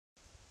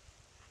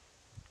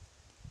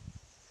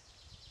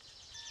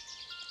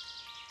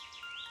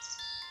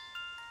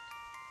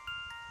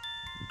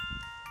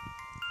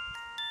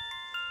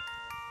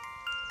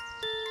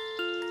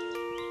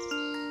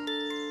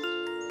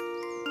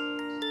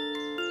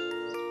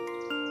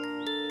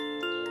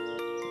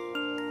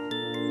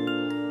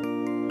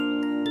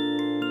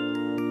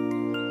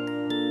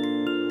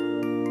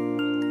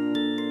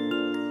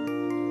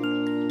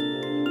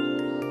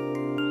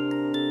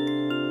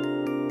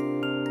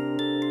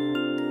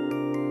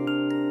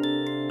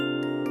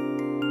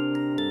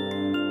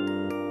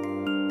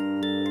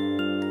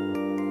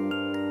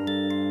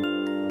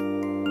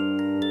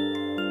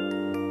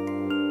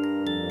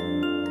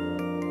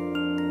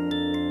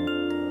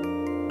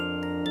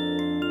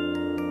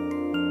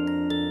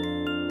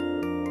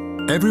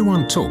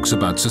Everyone talks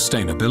about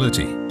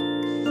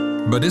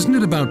sustainability, but isn't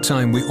it about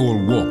time we all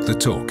walk the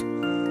talk?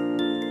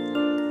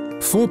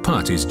 4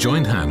 parties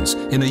joined hands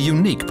in a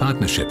unique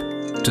partnership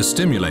to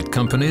stimulate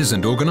companies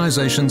and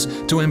organizations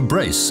to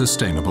embrace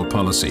sustainable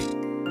policy.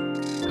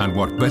 And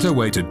what better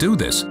way to do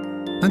this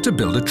than to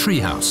build a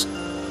treehouse?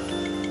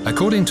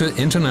 According to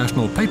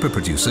international paper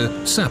producer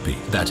Sappi,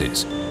 that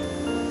is.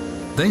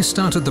 They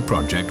started the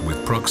project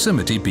with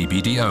Proximity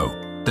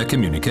BBDO, their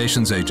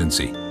communications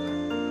agency.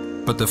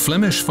 But the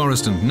Flemish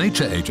Forest and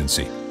Nature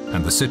Agency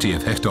and the city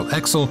of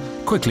Hechtel-Exel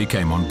quickly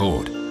came on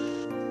board.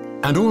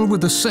 And all with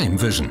the same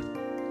vision: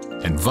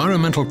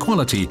 environmental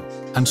quality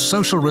and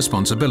social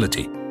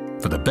responsibility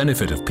for the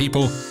benefit of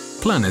people,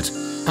 planet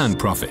and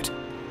profit.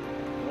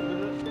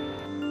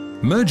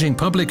 Merging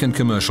public and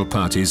commercial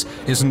parties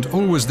isn't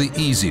always the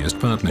easiest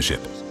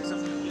partnership.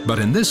 But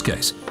in this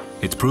case,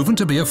 it's proven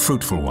to be a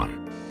fruitful one.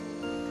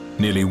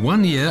 Nearly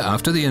 1 year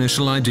after the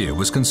initial idea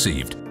was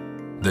conceived,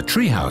 the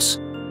treehouse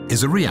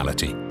is a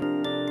reality.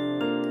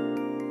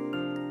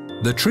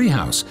 The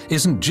treehouse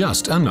isn't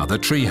just another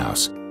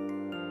treehouse.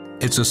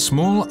 It's a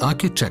small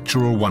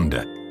architectural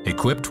wonder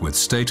equipped with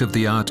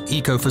state-of-the-art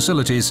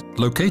eco-facilities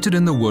located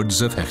in the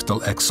woods of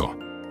Hechtel-Exel.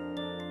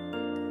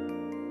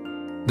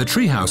 The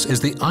treehouse is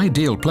the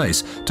ideal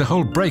place to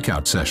hold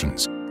breakout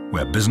sessions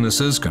where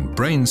businesses can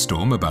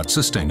brainstorm about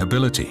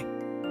sustainability.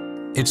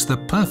 It's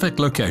the perfect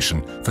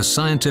location for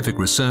scientific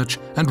research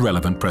and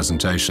relevant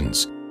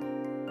presentations.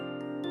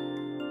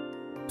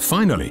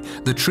 Finally,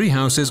 the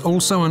treehouse is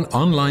also an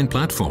online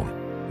platform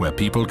where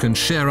people can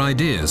share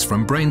ideas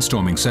from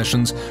brainstorming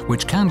sessions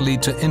which can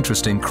lead to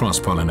interesting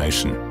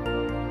cross-pollination.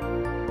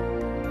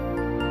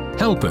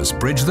 Help us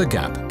bridge the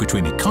gap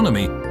between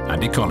economy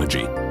and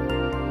ecology.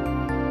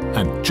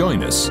 And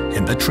join us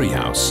in the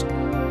treehouse.